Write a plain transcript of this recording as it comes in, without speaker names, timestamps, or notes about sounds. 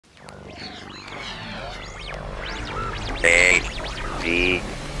A-D-N.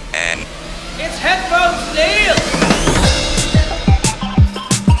 It's HeadphonesNeil!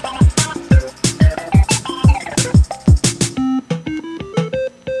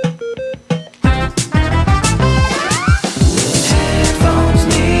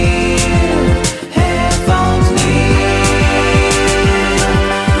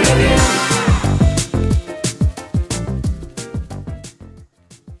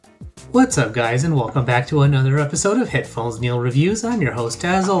 What's up guys, and welcome back to another episode of HeadphonesNeil Reviews. I'm your host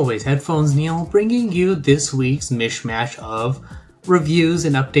as always, HeadphonesNeil, bringing you this week's mishmash of reviews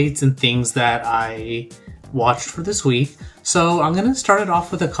and updates and things that I watched for this week. So I'm going to start it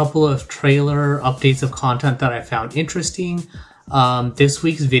off with a couple of trailer updates of content that I found interesting. This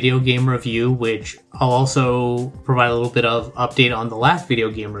week's video game review, which I'll also provide a little bit of update on the last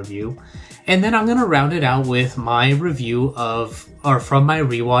video game review. And then I'm going to round it out with my review of, or from my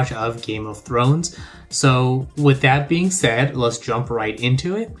rewatch of Game of Thrones. So with that being said, let's jump right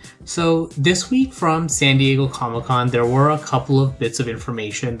into it. So this week from San Diego Comic-Con, there were a couple of bits of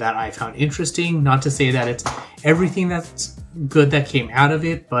information that I found interesting. Not to say that it's everything that's good that came out of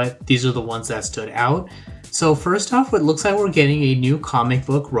it, but these are the ones that stood out. So first off, it looks like we're getting a new comic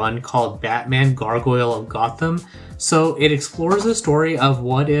book run called Batman Gargoyle of Gotham. So it explores the story of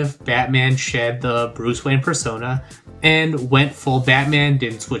what if Batman shed the Bruce Wayne persona and went full Batman,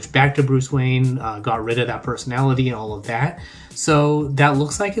 didn't switch back to Bruce Wayne, got rid of that personality and all of that. So that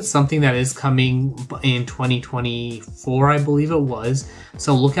looks like it's something that is coming in 2024, I believe it was.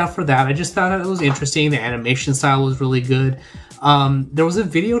 So look out for that. I just thought it was interesting. The animation style was really good. There was a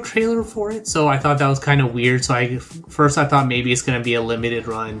video trailer for it, so I thought that was kind of weird. So first I thought maybe it's going to be a limited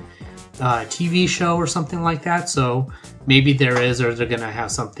run TV show or something like that. So maybe there is, or they're going to have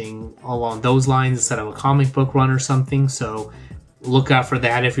something along those lines instead of a comic book run or something. So look out for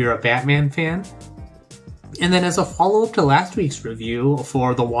that if you're a Batman fan. And then as a follow-up to last week's review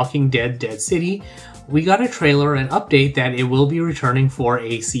for The Walking Dead Dead City, we got a trailer and update that it will be returning for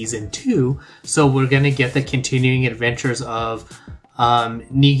a season 2. So we're going to get the continuing adventures of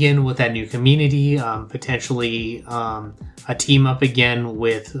Negan with that new community, potentially a team up again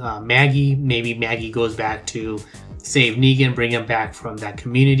with Maggie. Maybe Maggie goes back to save Negan, bring him back from that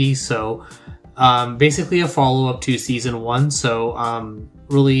community. So basically a follow-up to season 1. So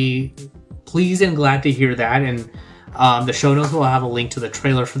really pleased and glad to hear that. And the show notes will have a link to the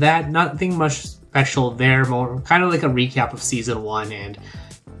trailer for that. Nothing much special there, more kind of like a recap of season 1, and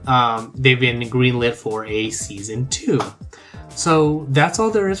they've been greenlit for a season 2. So that's all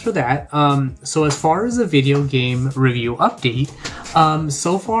there is for that. So as far as the video game review update,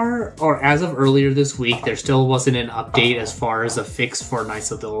 so far, or as of earlier this week, there still wasn't an update as far as a fix for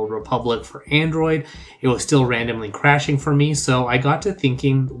Knights of the Old Republic for Android. It was still randomly crashing for me, so I got to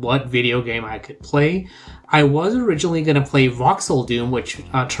thinking what video game I could play. I was originally going to play Voxel Doom, which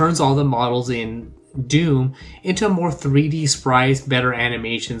turns all the models in Doom into more 3D sprites, better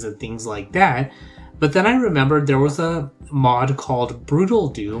animations, and things like that. But then I remembered there was a mod called Brutal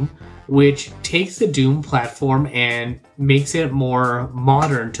Doom, which takes the Doom platform and makes it more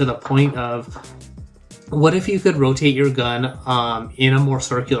modern to the point of, what if you could rotate your gun in a more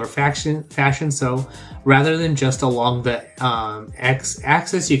circular fashion? So rather than just along the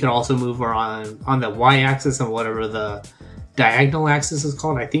x-axis, you can also move on the y-axis and whatever the diagonal axis is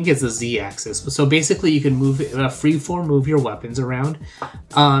called. I think it's the z-axis. So basically you can freeform move your weapons around.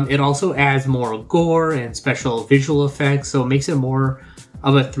 It also adds more gore and special visual effects, so it makes it more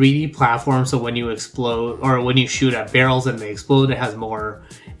of a 3D platform. So when you explode, or when you shoot at barrels and they explode, it has more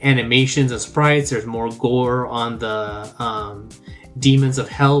animations and sprites. There's more gore on the demons of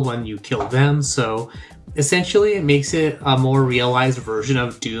hell when you kill them. So essentially it makes it a more realized version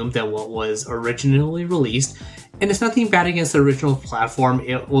of Doom than what was originally released. And it's nothing bad against the original platform.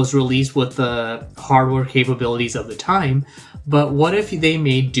 It was released with the hardware capabilities of the time. But what if they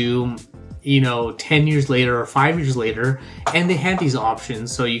made Doom, 10 years later or 5 years later, and they had these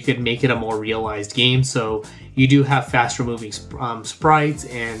options so you could make it a more realized game. So you do have faster moving sprites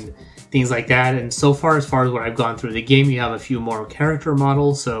and things like that. And so far, as far as what I've gone through the game, you have a few more character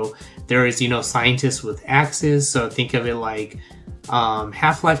models. So there is, scientists with axes. So think of it like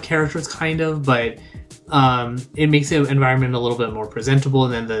Half-Life characters kind of, but it makes the environment a little bit more presentable.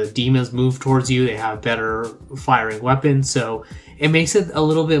 And then the demons move towards you. They have better firing weapons. So it makes it a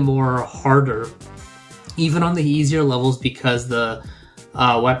little bit more harder, even on the easier levels, because the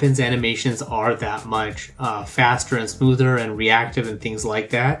weapons animations are that much faster and smoother and reactive and things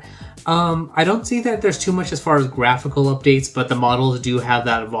like that. I don't see that there's too much as far as graphical updates, but the models do have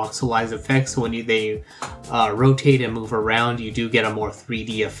that voxelized effect. So when they rotate and move around, you do get a more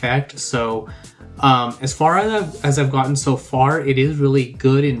 3D effect. So As far as I've gotten so far, it is really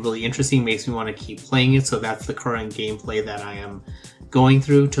good and really interesting. Makes me want to keep playing it. So that's the current gameplay that I am going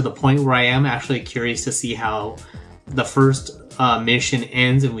through, to the point where I am actually curious to see how the first mission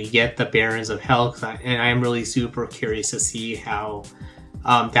ends and we get the Barons of Hell. And I am really super curious to see how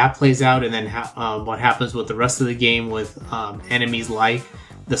that plays out, and then what happens with the rest of the game with enemies like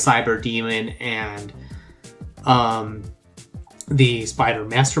the Cyber Demon and the Spider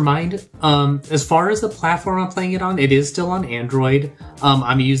Mastermind. As far as the platform I'm playing it on, it is still on Android.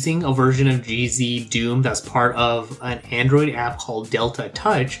 I'm using a version of GZ Doom that's part of an Android app called Delta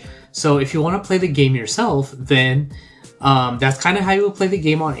Touch. So if you want to play the game yourself, then that's kind of how you would play the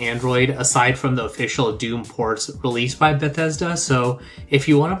game on Android, aside from the official Doom ports released by Bethesda. So if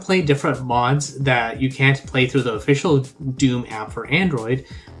you want to play different mods that you can't play through the official Doom app for Android,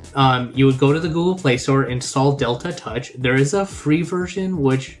 you would go to the Google Play Store, install Delta Touch. There is a free version,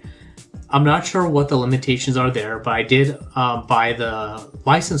 which I'm not sure what the limitations are there, but I did buy the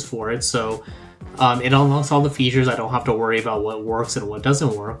license for it. So it unlocks all the features. I don't have to worry about what works and what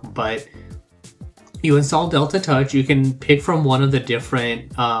doesn't work. But you install Delta Touch. You can pick from one of the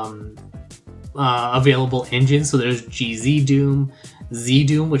different available engines. So there's GZ Doom, Z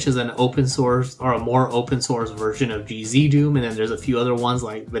Doom, which is an open source or a more open source version of GZ Doom, and then there's a few other ones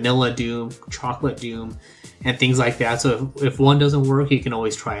like Vanilla Doom, Chocolate Doom, and things like that. So if one doesn't work, you can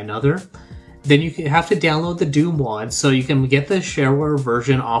always try another. Then you have to download the Doom mod, so you can get the shareware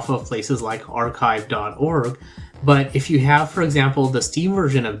version off of places like archive.org. But if you have, for example, the Steam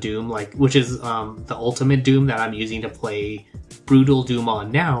version of Doom, which is the Ultimate Doom that I'm using to play Brutal Doom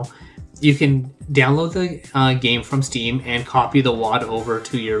on now, you can download the game from Steam and copy the WAD over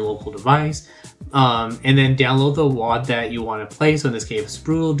to your local device, and then download the WAD that you want to play. So in this case,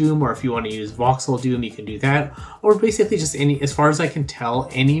 Brutal Doom, or if you want to use Voxel Doom, you can do that. Or basically just as far as I can tell,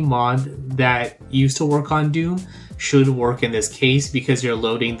 any mod that used to work on Doom should work in this case, because you're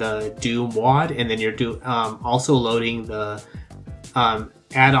loading the Doom WAD, and then you're also loading the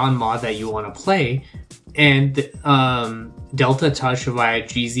add-on mod that you want to play. And Delta Touch via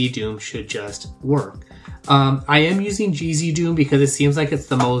GZ Doom should just work. I am using GZ Doom because it seems like it's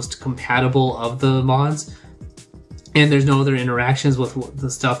the most compatible of the mods, and there's no other interactions with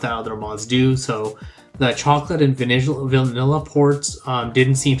the stuff that other mods do. So the Chocolate and Vanilla ports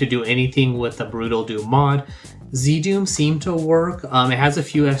didn't seem to do anything with the Brutal Doom mod. Z Doom seemed to work. It has a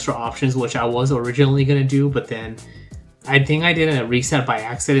few extra options, which I was originally going to do, but then I think I did a reset by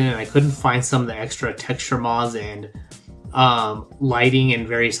accident and I couldn't find some of the extra texture mods and lighting and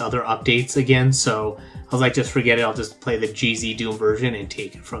various other updates again. So I was like, just forget it. I'll just play the GZ Doom version and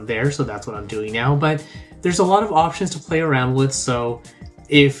take it from there. So that's what I'm doing now. But there's a lot of options to play around with. So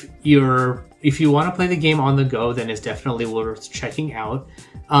if you want to play the game on the go, then it's definitely worth checking out.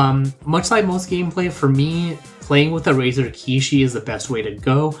 Much like most gameplay, for me, playing with the Razer Kishi is the best way to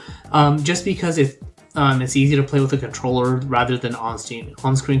go. Just because it's easy to play with a controller rather than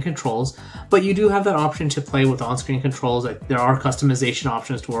on-screen controls, but you do have that option to play with on-screen controls. There are customization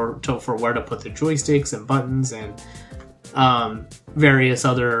options for where to put the joysticks and buttons and various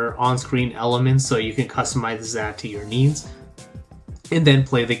other on-screen elements, so you can customize that to your needs and then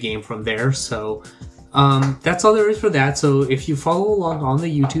play the game from there. So that's all there is for that. So if you follow along on the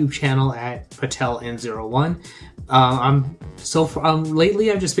YouTube channel at PatelN01,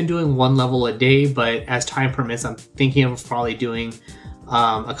 lately I've just been doing one level a day, but as time permits, I'm thinking of probably doing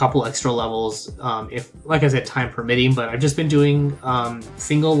a couple extra levels, if, like I said, time permitting. But I've just been doing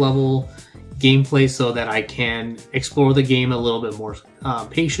single level gameplay so that I can explore the game a little bit more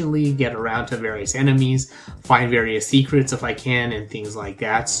patiently, get around to various enemies, find various secrets if I can, and things like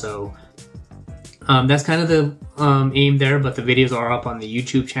that. So that's kind of the aim there, but the videos are up on the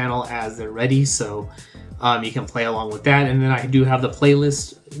YouTube channel as they're ready, so you can play along with that. And then I do have the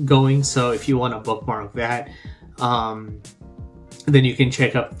playlist going, so if you want to bookmark that, then you can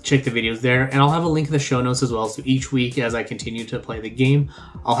check the videos there. And I'll have a link in the show notes as well, so each week as I continue to play the game,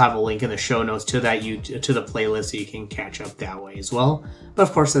 I'll have a link in the show notes to that to the playlist, so you can catch up that way as well. But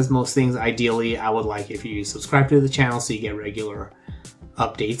of course, as most things, ideally I would like if you subscribe to the channel so you get regular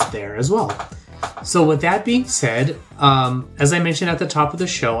updates there as well. So with that being said, as I mentioned at the top of the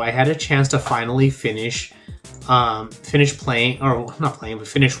show, I had a chance to finally finish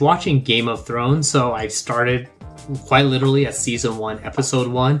watching Game of Thrones. So I started quite literally at season 1, episode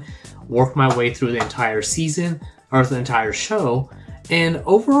 1, worked my way through the entire season, or the entire show. And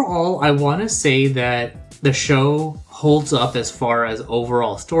overall, I want to say that the show holds up as far as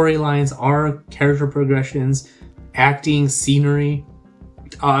overall storylines, arc, character progressions, acting, scenery.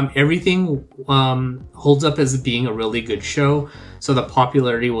 Everything holds up as being a really good show, so the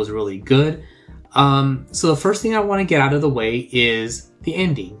popularity was really good. So the first thing I want to get out of the way is the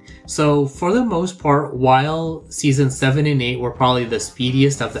ending. So for the most part, while season 7 and 8 were probably the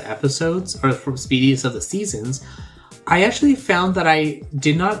speediest of the episodes, or speediest of the seasons, I actually found that I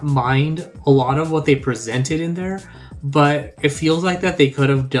did not mind a lot of what they presented in there, but it feels like that they could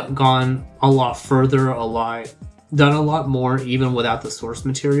have gone a lot further, done a lot more even without the source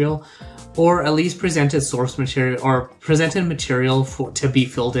material, or at least presented source material or presented material to be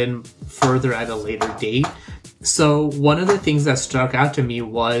filled in further at a later date. So one of the things that struck out to me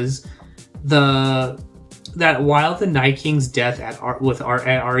was that while the Night King's death at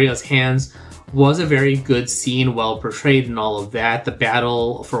Arya's hands was a very good scene, well portrayed and all of that, the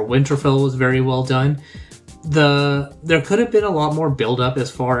battle for Winterfell was very well done. There could have been a lot more build up as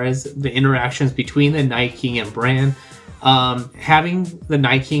far as the interactions between the Night King and Bran. Having the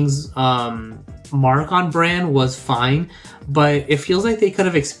Night King's mark on Bran was fine, but it feels like they could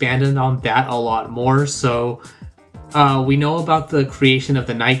have expanded on that a lot more. So we know about the creation of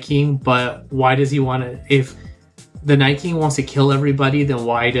the Night King, but why does he want to? If the Night King wants to kill everybody, then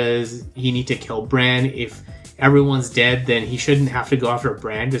why does he need to kill Bran? If everyone's dead, then he shouldn't have to go after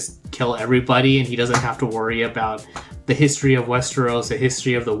Bran. Just kill everybody, and he doesn't have to worry about the history of Westeros, the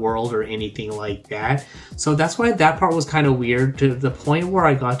history of the world, or anything like that. So that's why that part was kind of weird, to the point where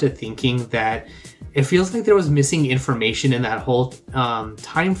I got to thinking that it feels like there was missing information in that whole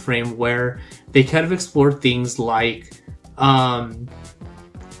time frame, where they could have explored things like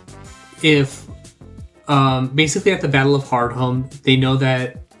if basically at the Battle of Hardhome, they know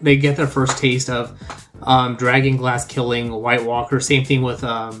that they get their first taste of Dragonglass killing White Walker. Same thing with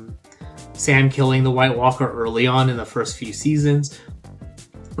Sam killing the White Walker early on in the first few seasons.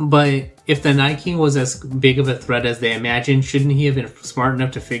 But if the Night King was as big of a threat as they imagined, shouldn't he have been smart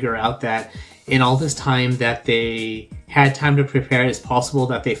enough to figure out that in all this time that they had time to prepare, it's possible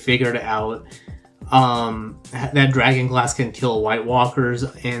that they figured out that Dragonglass can kill White Walkers?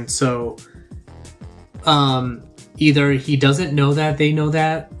 And so either he doesn't know that they know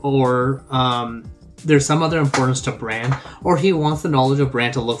that, or there's some other importance to Bran, or he wants the knowledge of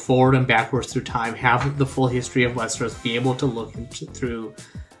Bran to look forward and backwards through time, have the full history of Westeros, be able to look through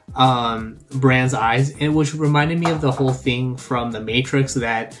Bran's eyes, and which reminded me of the whole thing from The Matrix,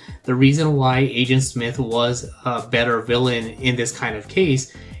 that the reason why Agent Smith was a better villain in this kind of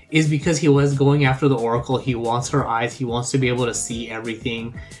case is because he was going after the Oracle. He wants her eyes, he wants to be able to see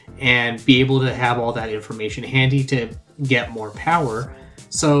everything and be able to have all that information handy to get more power.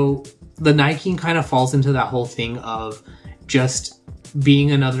 So the Night King kind of falls into that whole thing of just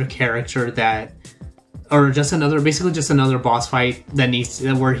being another character that, or just another, basically just another boss fight that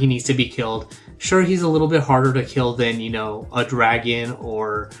where he needs to be killed. Sure, he's a little bit harder to kill than, you know, a dragon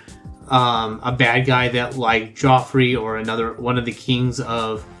or a bad guy that like Joffrey or one of the kings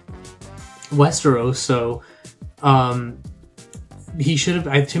of Westeros. So he should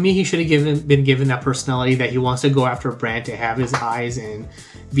have, to me, he should have been given that personality that he wants to go after Bran, to have his eyes and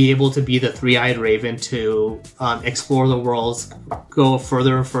be able to be the three-eyed raven, to explore the worlds, go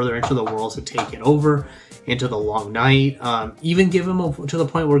further and further into the worlds, to take it over into the long night. Even give him to the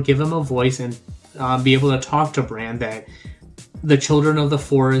point where give him a voice and be able to talk to Bran that the children of the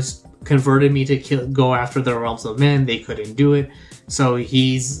forest converted me to go after the realms of men. They couldn't do it, so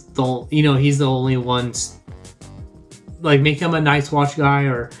he's the only one. Like, make him a Night's Watch guy,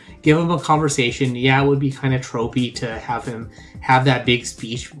 or give him a conversation. Yeah, it would be kind of tropey to have him have that big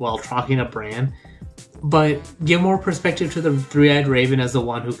speech while talking to Bran, but give more perspective to the three-eyed raven as the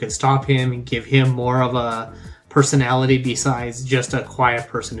one who can stop him, and give him more of a personality besides just a quiet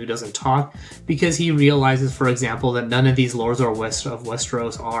person who doesn't talk, because he realizes, for example, that none of these lords of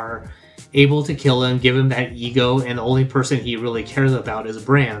Westeros are able to kill him, give him that ego, and the only person he really cares about is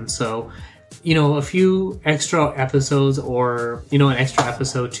Bran. So, you know, a few extra episodes, or, you know, an extra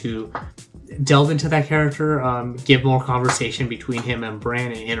episode to delve into that character, give more conversation between him and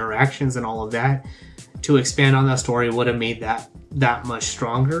Bran and interactions and all of that, to expand on that story, would have made that much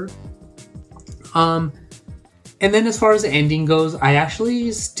stronger. And then as far as the ending goes, I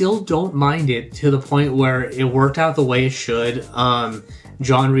actually still don't mind it, to the point where it worked out the way it should.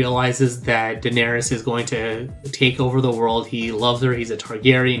 Jon realizes that Daenerys is going to take over the world. He loves her. He's a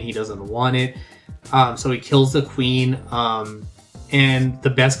Targaryen. He doesn't want it. So he kills the queen. And the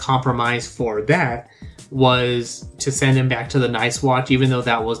best compromise for that was to send him back to the Night's Watch, even though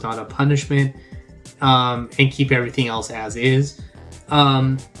that was not a punishment, and keep everything else as is.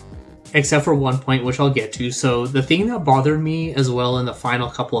 Except for one point, which I'll get to. So the thing that bothered me as well in the final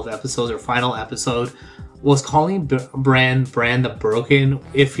couple of episodes, or final episode, was calling Bran the Broken.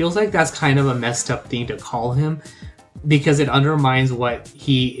 It feels like that's kind of a messed up thing to call him. because it undermines what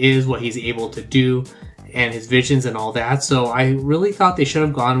he is, what he's able to do, and his visions and all that. So I really thought they should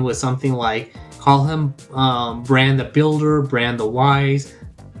have gone with something like call him Bran the Builder, Bran the Wise,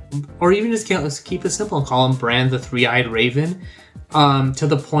 or even just keep it simple and call him Bran the Three-Eyed Raven, to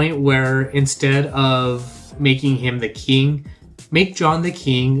the point where instead of making him the king, make Jon the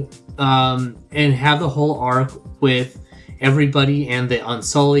king, and have the whole arc with everybody and the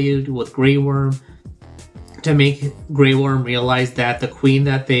Unsullied with Grey Worm, to make Grey Worm realize that the queen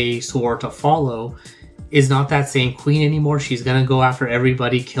that they swore to follow is not that same queen anymore. She's gonna go after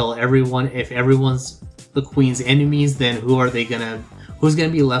everybody, kill everyone. If everyone's the queen's enemies, then who's gonna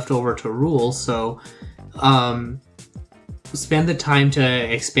be left over to rule? So spend the time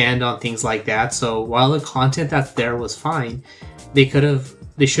to expand on things like that. So while the content that's there was fine, they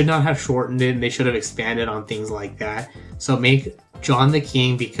should not have shortened it, and they should have expanded on things like that. So make Jon the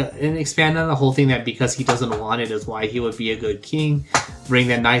king, and expand on the whole thing that because he doesn't want it is why he would be a good king. Bring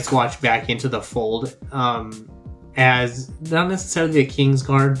the Night's Watch back into the fold, as not necessarily a King's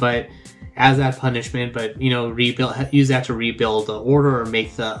Guard, but as that punishment. But use that to rebuild the order, or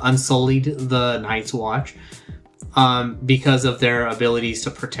make the Unsullied the Night's Watch, because of their abilities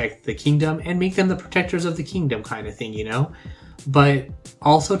to protect the kingdom, and make them the protectors of the kingdom, kind of thing, But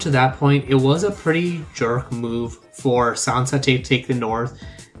also to that point, it was a pretty jerk move for Sansa to take the North.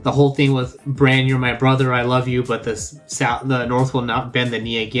 The whole thing with Bran, you're my brother, I love you, but the North will not bend the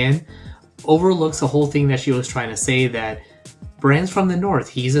knee again, overlooks the whole thing that she was trying to say, that Bran's from the North,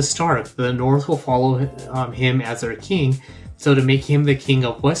 he's a Stark, the North will follow him as their king. So to make him the king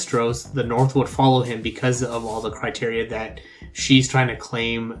of Westeros, the North would follow him because of all the criteria that she's trying to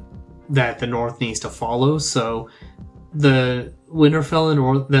claim that the North needs to follow. So the Winterfell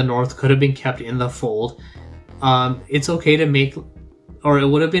and the North could have been kept in the fold. It's okay to make, or it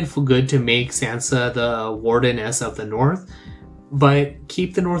would have been good to make Sansa the wardeness of the North, but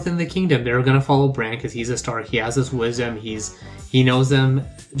keep the North in the kingdom. They're going to follow Bran because he's a Stark. He has this wisdom. He knows them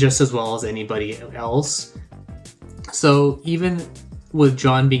just as well as anybody else. So even with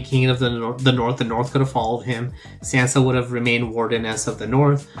Jon being king of the North could have followed him. Sansa would have remained wardeness of the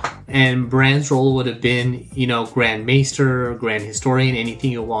North, and Bran's role would have been, Grand Maester, Grand Historian,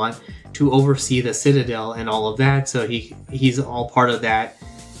 anything you want, to oversee the Citadel and all of that. So he's all part of that.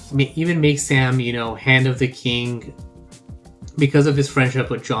 Even make Sam, Hand of the King, because of his friendship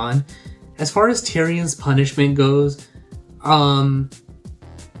with Jon. As far as Tyrion's punishment goes,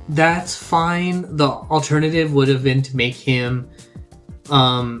 that's fine. The alternative would have been to make him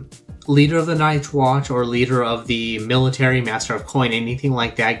leader of the Night's Watch, or leader of the military, master of coin, anything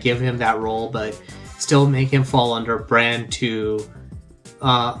like that. Give him that role, but still make him fall under Bran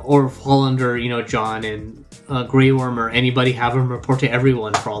or fall under, Jon and Grey Worm, or anybody. Have him report to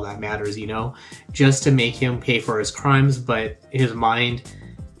everyone for all that matters, just to make him pay for his crimes. But his mind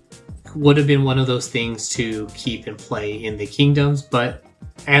would have been one of those things to keep in play in the kingdoms. But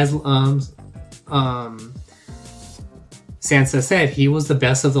as Sansa said, he was the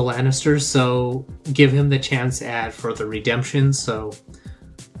best of the Lannisters, so give him the chance at further redemption. So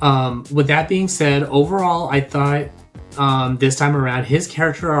with that being said, overall I thought this time around his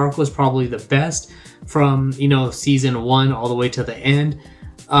character arc was probably the best from season 1 all the way to the end.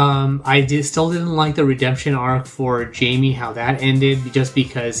 I still didn't like the redemption arc for Jaime, how that ended, just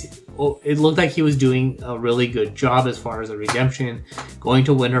because it looked like he was doing a really good job as far as the redemption, going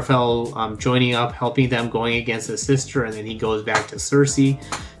to Winterfell, joining up, helping them, going against his sister, and then he goes back to Cersei.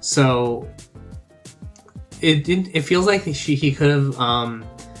 So it feels like he could have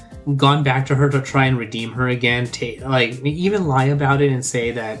gone back to her to try and redeem her again, even lie about it and say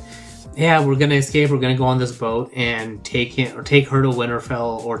that, yeah, we're gonna escape, we're gonna go on this boat and take her to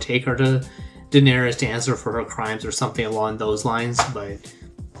Winterfell, or take her to Daenerys to answer for her crimes, or something along those lines. But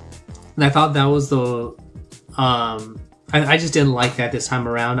I thought that was the I just didn't like that this time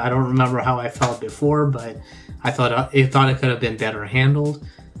around. I don't remember how I felt before, but I thought it could have been better handled.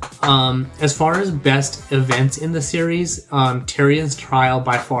 As far as best events in the series, Tyrion's trial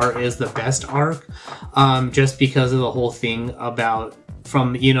by far is the best arc, just because of the whole thing about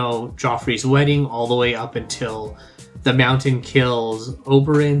from Joffrey's wedding all the way up until the Mountain kills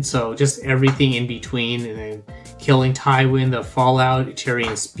Oberyn. So just everything in between, and then killing Tywin, the fallout,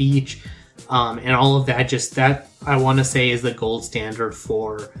 Tyrion's speech, and all of that. Just that, I want to say, is the gold standard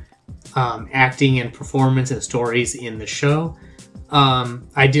for acting and performance and stories in the show.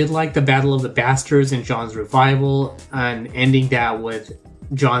 I did like the Battle of the Bastards and Jon's revival, and ending that with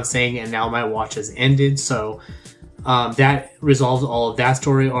Jon saying, "And now my watch has ended." So that resolves all of that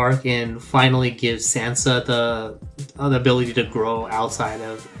story arc, and finally gives Sansa the ability to grow outside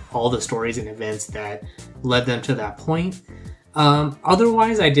of all the stories and events that led them to that point.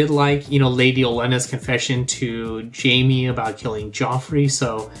 Otherwise, I did like, Lady Olenna's confession to Jaime about killing Joffrey.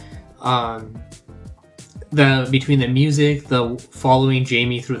 So, between the music, the following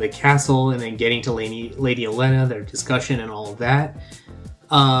Jaime through the castle, and then getting to Lady Olenna, their discussion and all of that.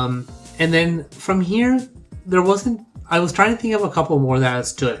 And then from here, I was trying to think of a couple more that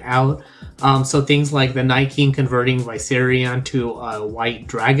stood out. So things like the Night King converting Viserion to a white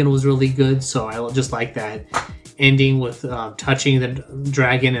dragon was really good. So I just like that ending with touching the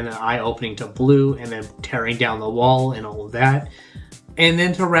dragon and an eye opening to blue and then tearing down the wall and all of that. And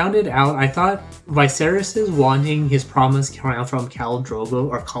then to round it out, I thought Viserys' wanting his promised crown from Khal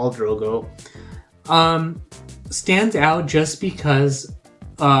Drogo stands out just because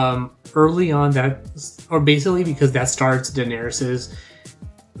early on because that starts Daenerys'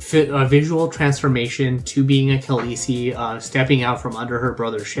 visual transformation to being a Khaleesi, stepping out from under her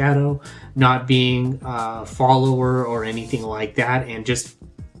brother's shadow, not being a follower or anything like that, and just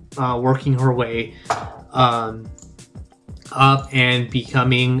working her way up and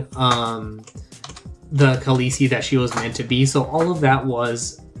becoming the Khaleesi that she was meant to be. So all of that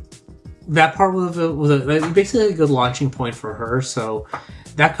was basically a good launching point for her. So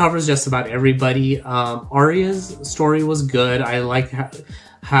that covers just about everybody. Arya's story was good. I liked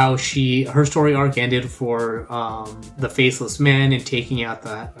how her story arc ended for the Faceless Man and taking out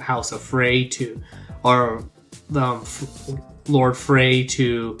the House of Frey Lord Frey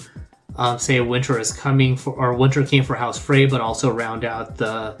to say winter is coming winter came for House Frey, but also round out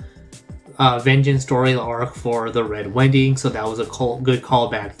the vengeance story arc for the Red Wedding. So that was a good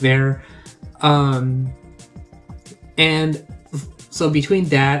callback there. And so between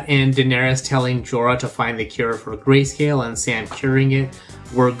that and Daenerys telling Jorah to find the cure for grayscale and Sam curing it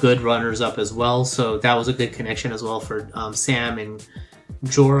were good runners-up as well. So that was a good connection as well for Sam and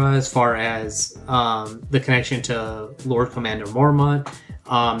Jorah, as far as the connection to Lord Commander Mormont.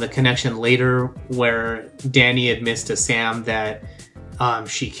 The connection later where Dany admits to Sam that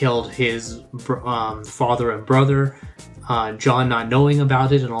she killed his father and brother, Jon not knowing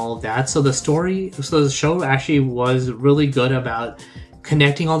about it and all of that. So the show actually was really good about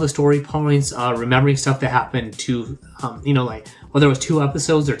connecting all the story points, remembering stuff that happened to, like whether it was 2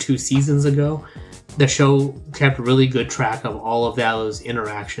 episodes or 2 seasons ago. The show kept really good track of all of those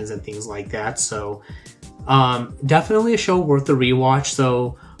interactions and things like that. So definitely a show worth the rewatch.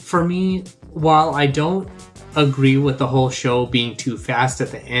 So for me, while I don't agree with the whole show being too fast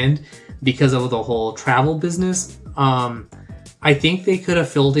at the end because of the whole travel business, I think they could have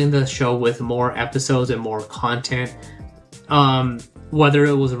filled in the show with more episodes and more content. Whether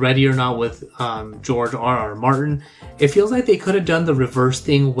it was ready or not with George R.R. Martin, it feels like they could have done the reverse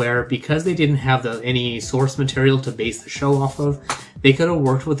thing where, because they didn't have any source material to base the show off of, they could have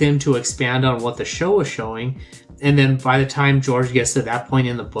worked with him to expand on what the show was showing, and then by the time George gets to that point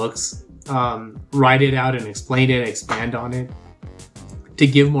in the books, write it out and explain it, expand on it to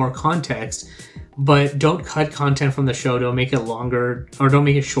give more context. But don't cut content from the show. Don't make it longer, or don't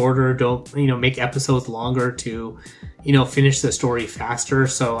make it shorter. Don't make episodes longer to finish the story faster.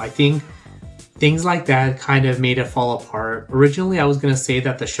 So I think things like that kind of made it fall apart. Originally, I was going to say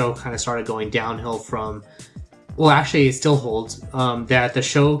that the show kind of started going downhill from, well, actually it still holds, that the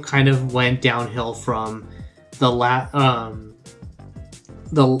show kind of went downhill from the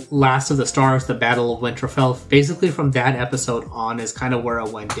Last of the Stars, the Battle of Winterfell. Basically from that episode on is kind of where it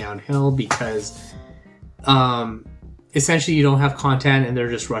went downhill, because essentially you don't have content and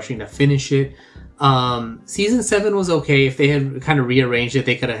they're just rushing to finish it. Season 7 was okay. If they had kind of rearranged it,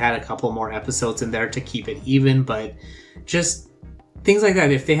 they could have had a couple more episodes in there to keep it even, but just things like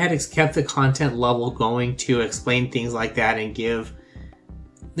that. If they had kept the content level going to explain things like that and give,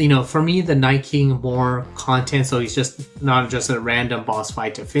 for me, the Night King more content, so he's just not just a random boss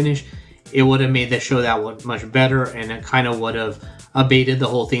fight to finish, it would have made the show that much better, and it kind of would have abated the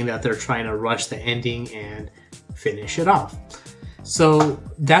whole thing that they're trying to rush the ending and finish it off. So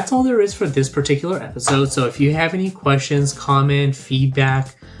that's all there is for this particular episode. So if you have any questions, comment,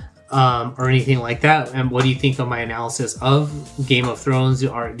 feedback, or anything like that, and what do you think of my analysis of Game of Thrones?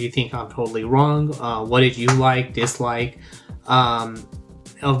 Or do you think I'm totally wrong? What did you like, dislike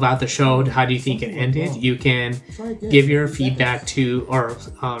about the show? How do you think it ended? You can give your feedback to, or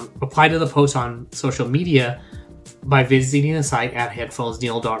reply to the post on social media by visiting the site at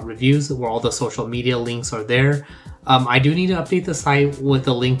HeadphonesNeil.reviews, where all the social media links are there. I do need to update the site with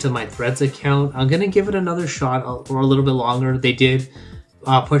a link to my Threads account. I'm going to give it another shot or a little bit longer. They did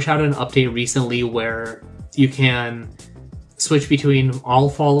push out an update recently where you can switch between all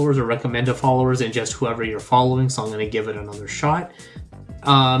followers or recommended followers and just whoever you're following. So I'm going to give it another shot.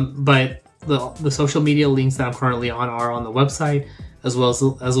 But the social media links that I'm currently on are on the website, as well as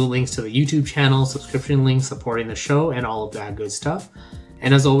the links to the YouTube channel, subscription links, supporting the show, and all of that good stuff.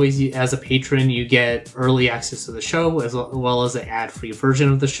 And as always, as a patron, you get early access to the show, as well as an ad-free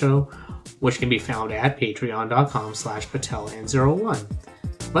version of the show, which can be found at patreon.com/pateln01.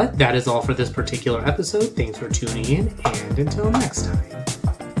 But that is all for this particular episode. Thanks for tuning in, and until next time.